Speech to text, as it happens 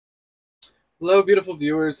Hello, beautiful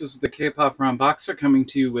viewers. This is the K-Pop Unboxer coming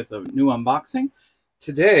to you with a new unboxing.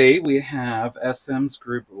 Today we have SM's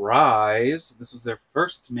group Riize. This is their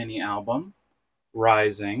first mini album,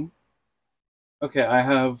 Riizing. Okay, I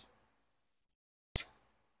have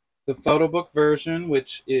the Photobook version,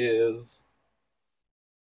 which is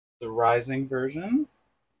the Riizing version.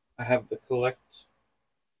 I have the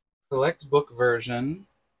Collectbook version,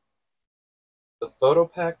 the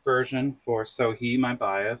Photopack version for Sohee, my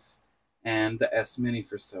bias, and the SMini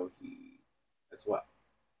for Sohee as well.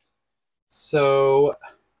 So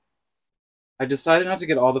I decided not to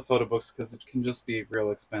get all the photo books because it can just be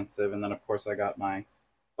real expensive. And then, of course, I got my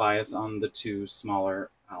bias on the two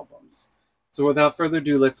smaller albums. So without further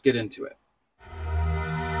ado, let's get into it.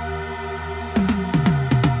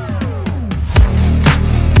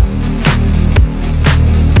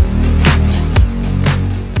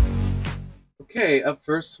 Okay, up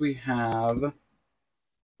first we have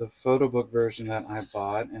the photo book version that I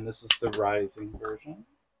bought, and this is the Riizing version.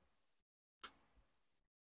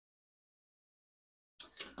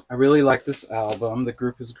 I really like this album. The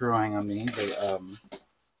group is growing on me. They a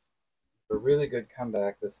really good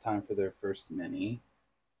comeback this time for their first mini.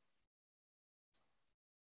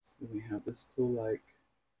 So we have this cool, like,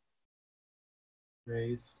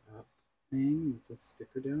 raised up thing. It's a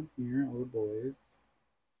sticker down here, all the boys.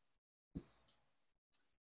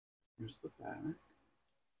 Here's the back.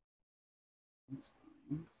 That's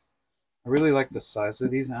fine. I really like the size of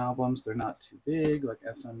these albums. They're not too big like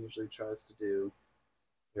SM usually tries to do.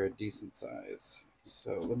 They're a decent size.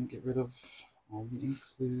 So let me get rid of all the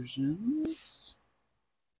inclusions.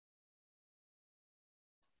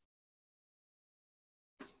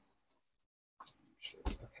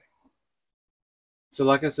 Okay. So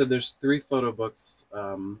like I said, there's 3 photo books.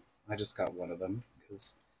 I just got one of them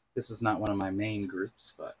because this is not one of my main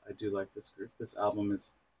groups, but I do like this group. This album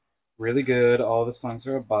is really good. All the songs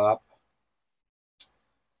are a bop.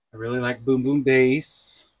 I really like Boom Boom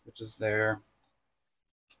Bass, which is their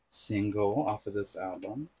single off of this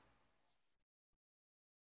album.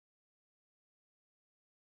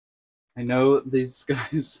 I know these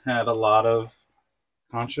guys had a lot of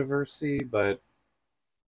controversy, but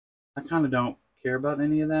I kind of don't care about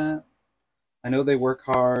any of that. I know they work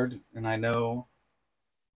hard, and I know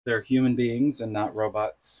they're human beings and not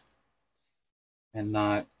robots and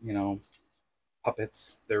not,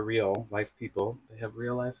 puppets. They're real life people. They have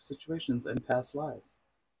real life situations and past lives.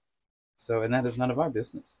 So, and that is none of our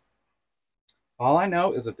business. All I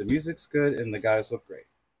know is that the music's good and the guys look great.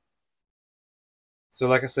 So,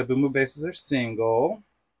 like I said, Boom Boom Bass is their single.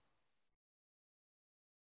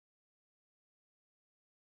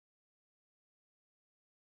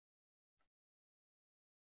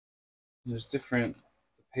 There's different,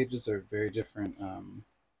 the pages are very different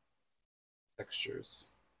textures.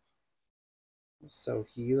 So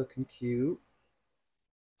he looking cute.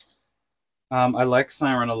 I like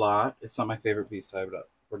Siren a lot. It's not my favorite B-side, but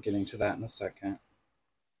we're getting to that in a second.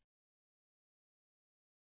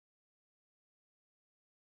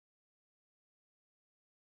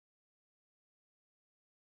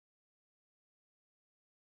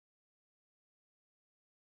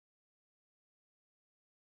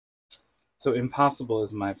 So Impossible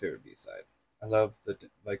is my favorite B-side. I love the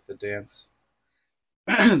dance,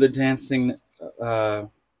 the dancing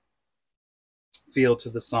feel to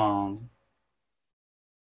the song.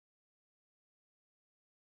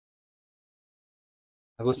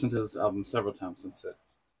 I've listened to this album several times since it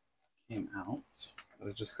came out, but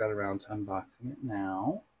I just got around to unboxing it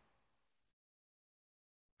now.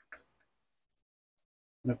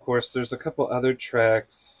 And of course, there's a couple other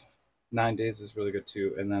tracks. 9 Days is really good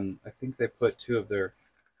too, and then I think they put 2 of their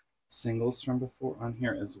singles from before on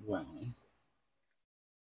here as well.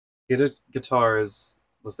 Get a Guitar was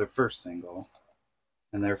their first single,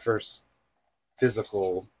 and their first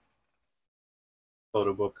physical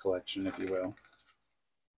photo book collection, if you will.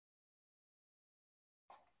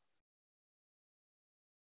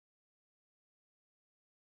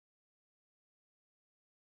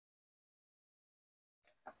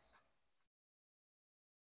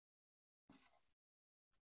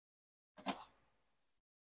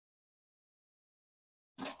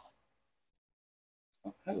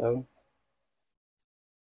 Oh, hello.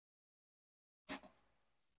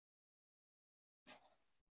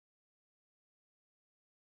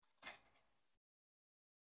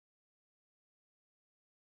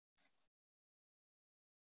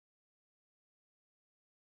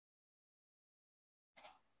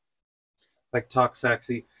 Like Talk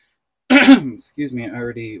Saxy, excuse me,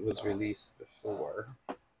 already was released before.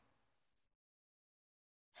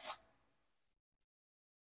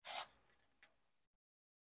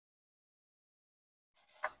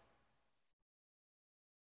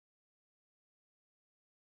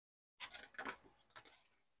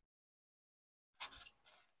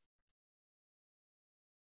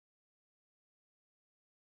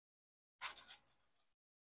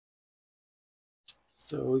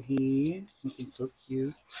 So he looking so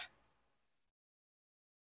cute.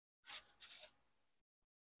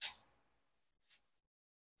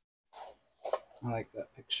 I like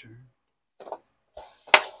that picture.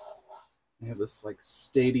 They have this like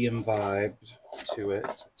stadium vibe to it.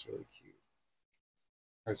 It's really cute.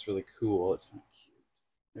 Or it's really cool. It's not cute.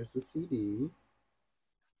 There's the CD.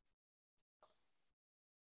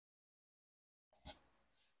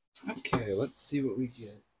 Okay, let's see what we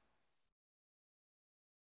get.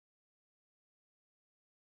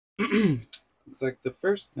 Looks like the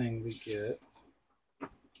first thing we get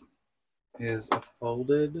is a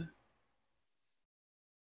folded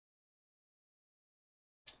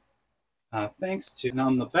thanks to. And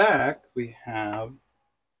on the back, we have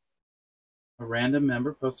a random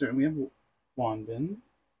member poster, and we have Wanbin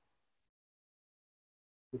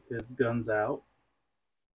with his guns out.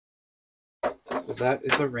 So that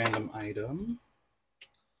is a random item.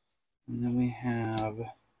 And then we have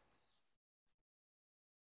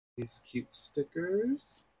these cute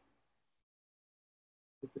stickers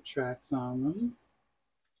with the tracks on them.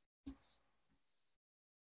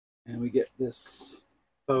 And we get this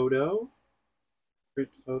photo, print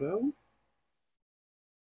photo.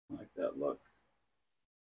 I like that look.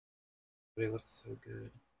 But it looks so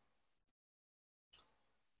good.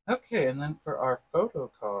 Okay, and then for our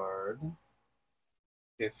photo card.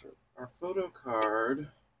 Okay, for our photo card,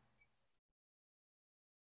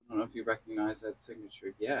 I don't know if you recognize that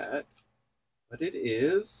signature yet, but it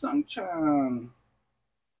is Sungchan.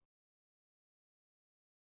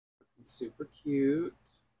 Super cute.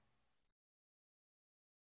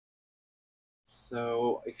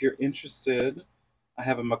 So if you're interested, I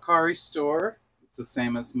have a Macari store. It's the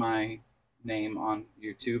same as my name on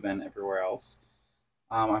YouTube and everywhere else.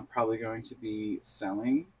 I'm probably going to be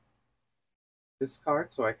selling this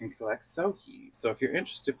card so I can collect Sohi. So if you're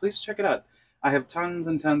interested, please check it out. I have tons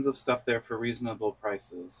and tons of stuff there for reasonable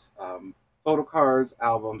prices. Photo cards,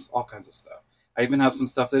 albums, all kinds of stuff. I even have some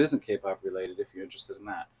stuff that isn't K-pop related if you're interested in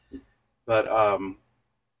that. But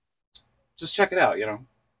just check it out, you know.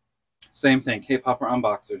 Same thing, K-pop or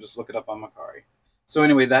Unboxer. Just look it up on Macari. So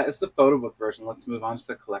anyway, that is the Photobook version. Let's move on to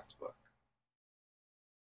the Collectbook.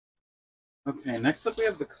 Okay, next up we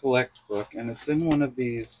have the Collectbook, and it's in one of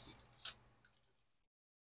these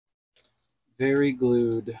very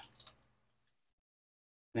glued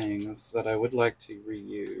things that I would like to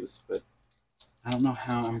reuse, but I don't know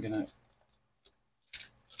how I'm gonna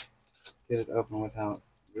get it open without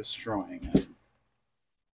destroying it.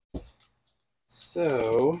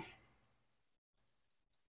 So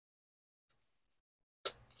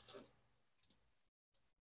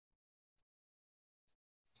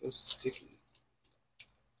sticky.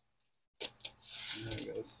 There we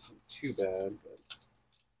go. This isn't too bad, but I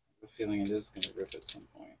have a feeling it is going to rip at some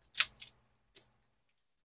point.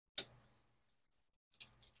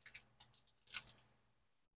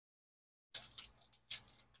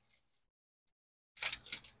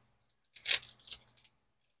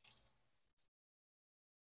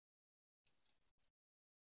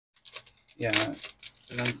 Yeah,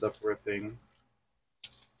 it ends up ripping.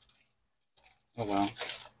 Oh well.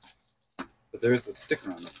 But there is a sticker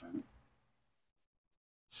on the front.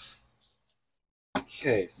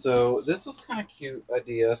 Okay, so this is kind of cute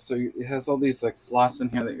idea. So it has all these like slots in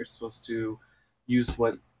here that you're supposed to use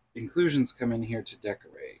what inclusions come in here to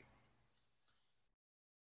decorate.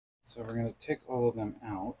 So we're going to take all of them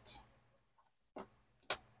out.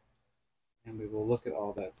 And we will look at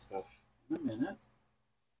all that stuff in a minute.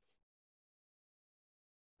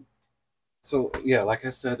 So yeah, like I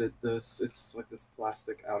said, it's like this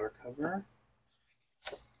plastic outer cover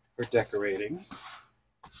for decorating.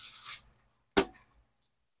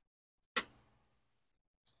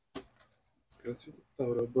 Let's go through the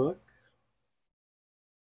photo book.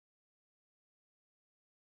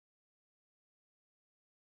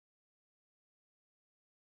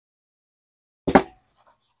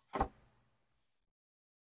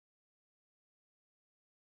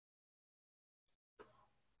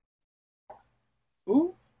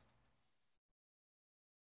 Ooh.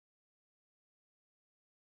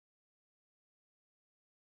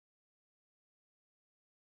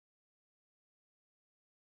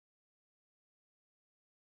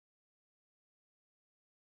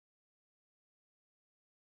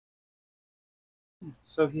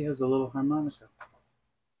 So he has a little harmonica.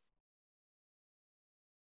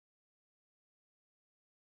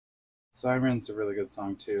 Siren's a really good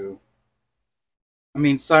song too. I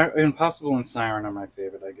mean, Impossible and Siren are my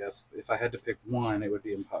favorite, I guess. If I had to pick one, it would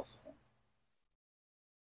be Impossible.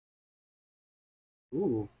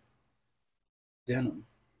 Ooh, denim.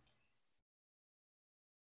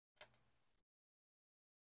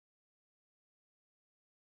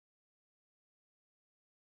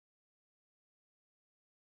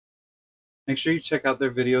 Make sure you check out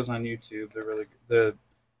their videos on YouTube. They're really the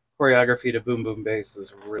choreography to Boom Boom Bass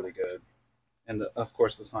is really good, and of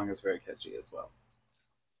course the song is very catchy as well.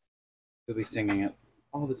 You'll be singing it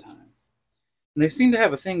all the time. And they seem to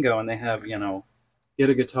have a thing going. They have, Get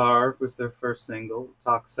a Guitar was their first single,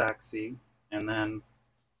 Talk Saxy, and then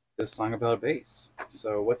this song about a bass.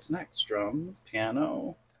 So what's next? Drums,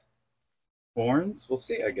 piano, horns? We'll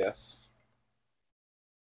see, I guess.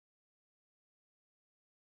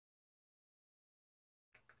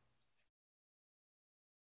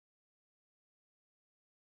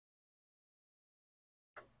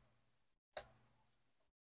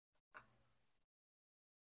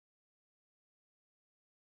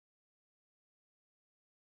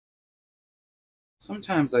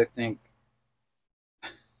 Sometimes I think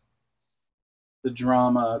the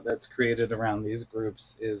drama that's created around these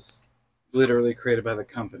groups is literally created by the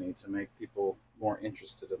company to make people more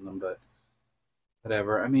interested in them, but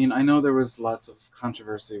whatever. I mean, I know there was lots of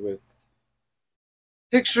controversy with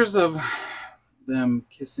pictures of them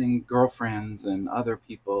kissing girlfriends and other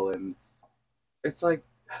people, and it's like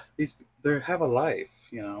these they have a life.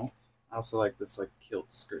 I also like this like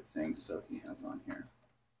kilt skirt thing so he has on here.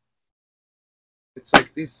 It's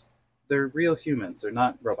like they're real humans, they're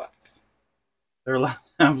not robots. They're allowed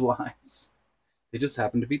to have lives. They just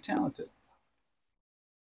happen to be talented.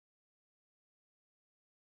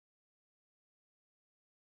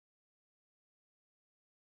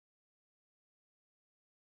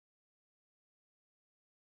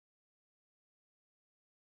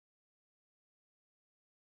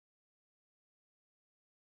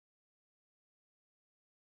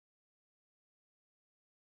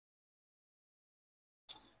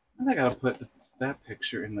 I think I gotta put that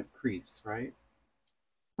picture in the crease, right?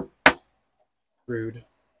 Rude.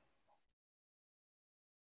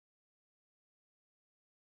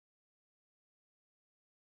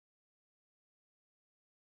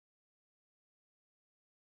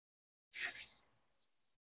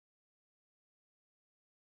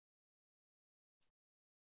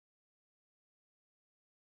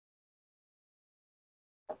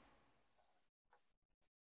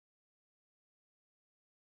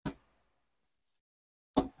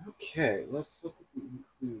 Okay, let's look at the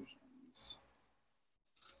inclusions.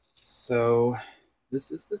 So,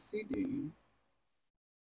 this is the CD.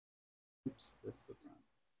 Oops, that's the front.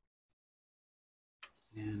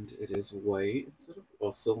 And it is white instead of,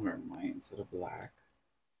 well, silver and white instead of black.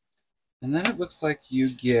 And then it looks like you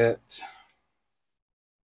get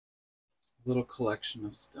a little collection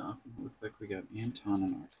of stuff. It looks like we got Anton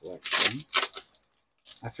in our collection.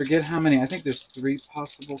 I forget how many. I think there's 3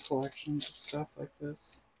 possible collections of stuff like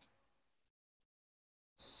this.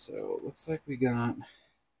 So it looks like we got an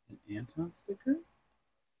Anton sticker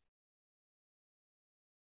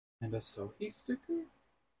and a Sohi sticker.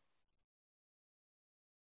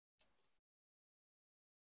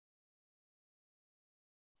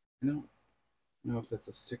 I don't know if that's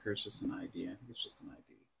a sticker. It's just an ID. I think it's just an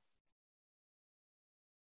ID.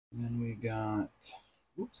 And then we got,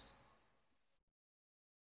 oops,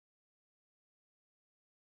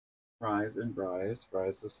 Riize and Riize.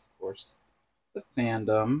 Riize is, of course, the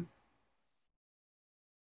fandom.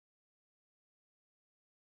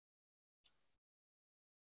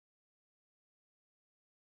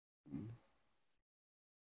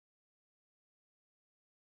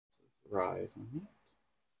 Riize on it.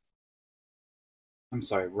 I'm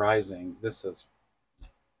sorry, Riizing. This says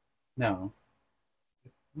no.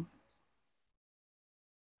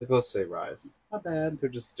 They both say Riize. Not bad. They're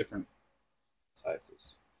just different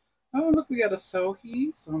sizes. Oh, look, we got a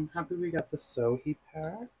Sohi. So I'm happy we got the Sohi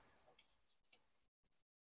pack.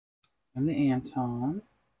 And the Anton.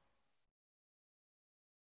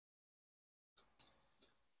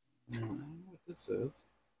 I don't know what this is.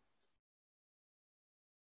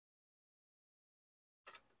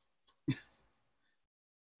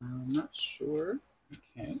 I'm not sure.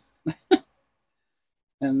 Okay.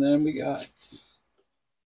 And then we got a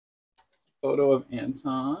photo of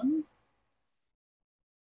Anton.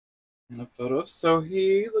 And a photo of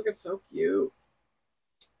Sohi. Look, it's so cute.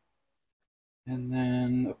 And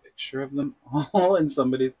then a picture of them all and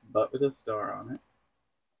somebody's butt with a star on it.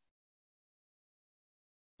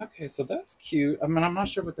 Okay, so that's cute. I mean, I'm not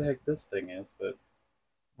sure what the heck this thing is, but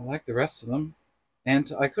I like the rest of them.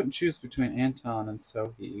 And I couldn't choose between Anton and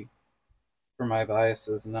Sohi for my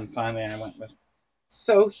biases, and then finally I went with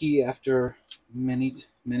Sohi after many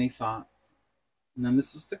thoughts. And then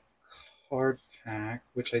this is the card pack,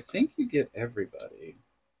 which I think you get everybody,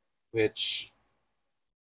 which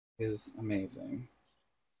is amazing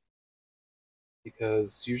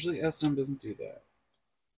because usually SM doesn't do that.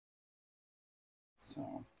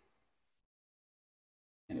 So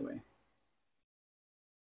Anyway,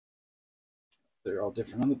 they're all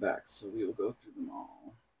different on the back, so we will go through them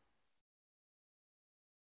all.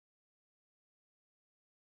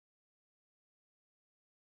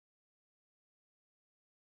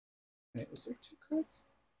 Wait, was there 2 cards?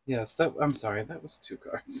 Yes, I'm sorry, that was 2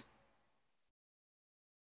 cards.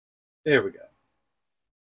 There we go.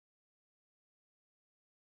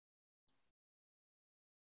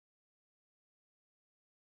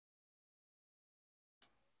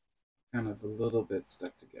 Kind of a little bit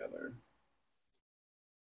stuck together.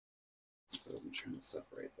 So I'm trying to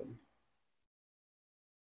separate them.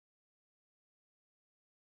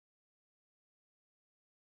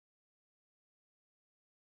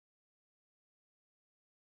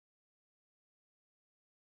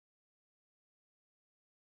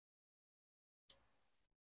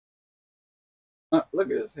 Oh,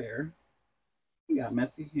 look at his hair. He got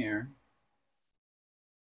messy hair.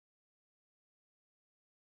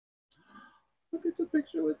 Look at the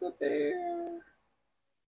picture with the bear.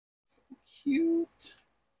 So cute.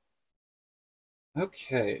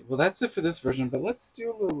 Okay, well that's it for this version, but let's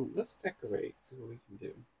decorate, see what we can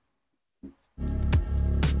do.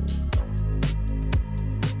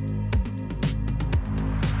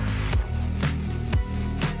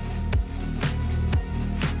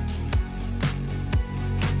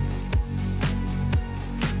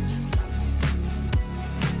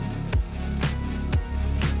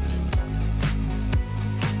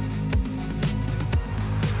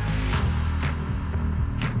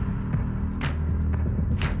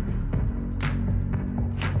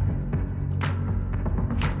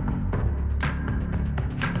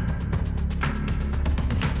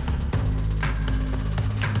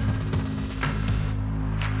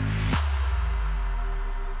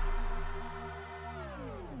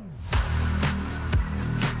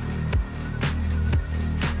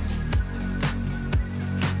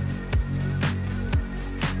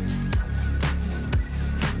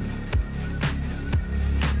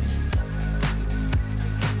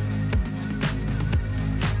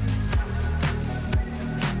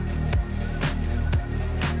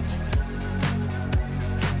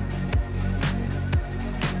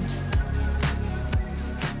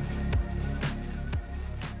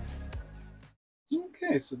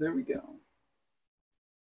 Okay, so there we go.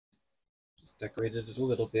 Just decorated it a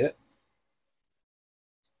little bit.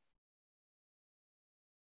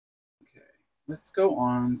 Okay, let's go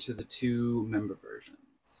on to the 2 member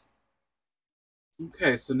versions.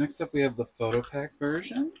 Okay, so next up we have the Photopack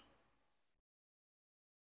version.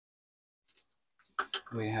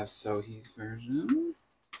 We have Sohi's version.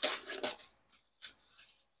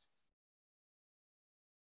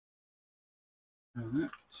 Right.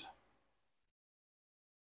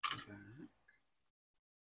 Okay.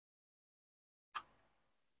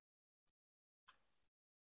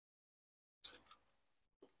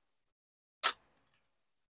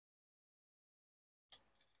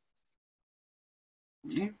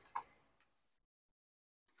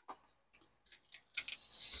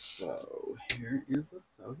 So here is a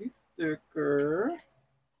Sohi sticker.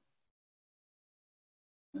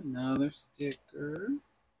 Another sticker.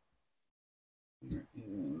 Here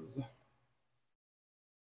is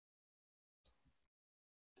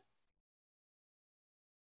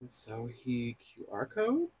the Sohi QR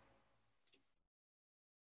code.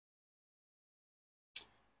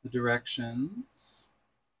 The directions.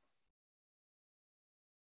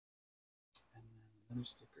 And then another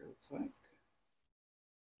sticker looks like.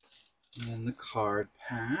 And then the card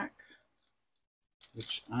pack,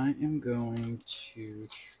 which I am going to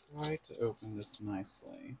try to open this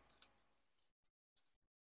nicely.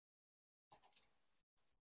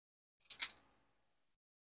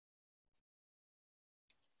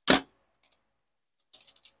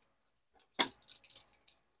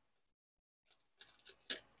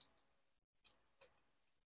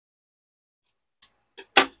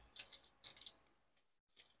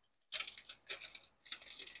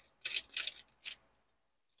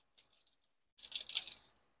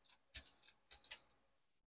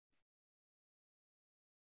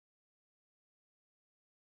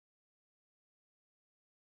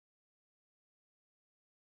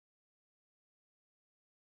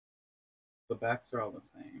 The backs are all the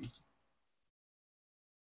same.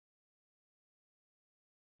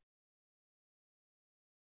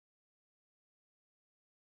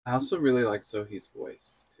 I also really like Sohi's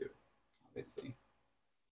voice, too, obviously.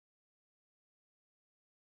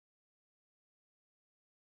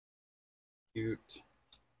 Cute.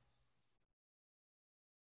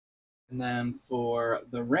 And then for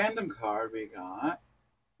the random card, we got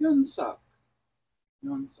Yunsuck.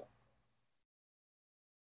 Yunsuck.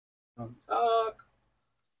 Yunsuck.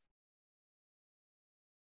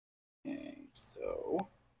 So,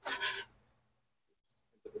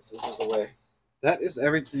 put the scissors away. That is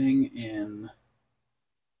everything in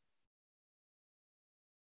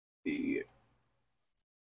the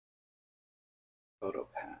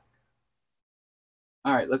Photopack.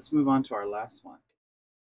 All right, let's move on to our last one.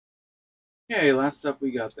 Okay, last up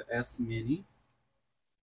we got the SMini.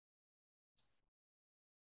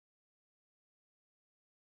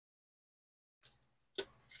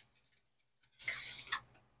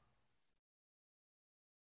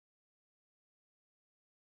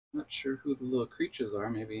 Not sure who the little creatures are.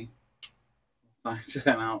 Maybe we'll find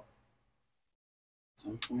that out at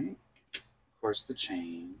some point. Of course, the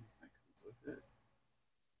chain that comes with it.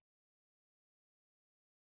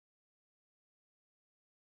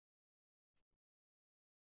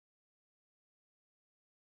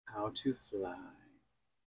 How to fly.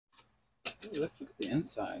 Ooh, let's look at the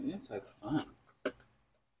inside. The inside's fun. Look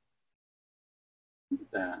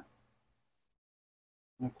at that.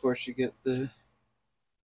 And of course, you get the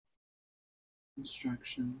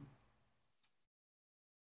instructions.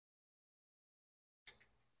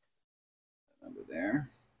 Over there.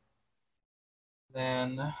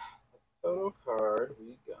 Then the photo card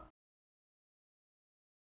we got.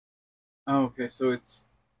 Oh, okay, so it's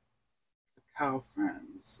the Cow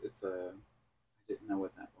Friends. It's a. I didn't know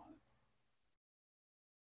what that was.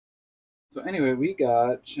 So anyway, we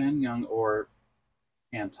got Chen Young, or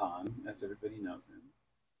Anton, as everybody knows him.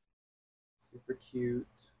 Super cute.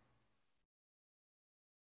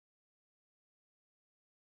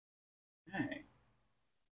 Okay.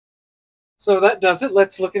 So that does it.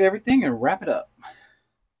 Let's look at everything and wrap it up.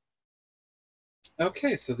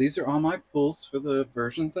 Okay, so these are all my pulls for the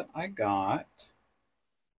versions that I got.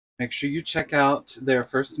 Make sure you check out their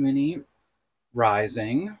first mini,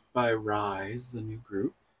 Riizing by Riize, the new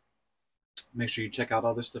group. Make sure you check out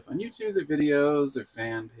all their stuff on YouTube, their videos, their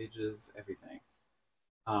fan pages, everything.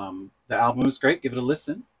 The album is great. Give it a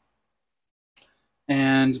listen.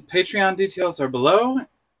 And Patreon details are below.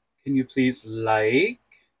 Can you please like,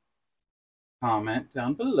 comment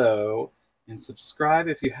down below, and subscribe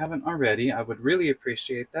if you haven't already? I would really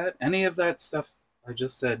appreciate that. Any of that stuff I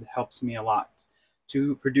just said helps me a lot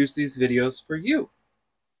to produce these videos for you.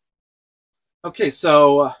 Okay,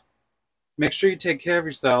 so make sure you take care of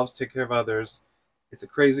yourselves, take care of others. It's a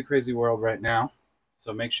crazy, crazy world right now,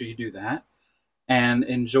 so make sure you do that. And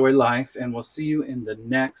enjoy life, and we'll see you in the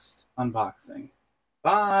next unboxing.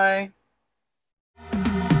 Bye!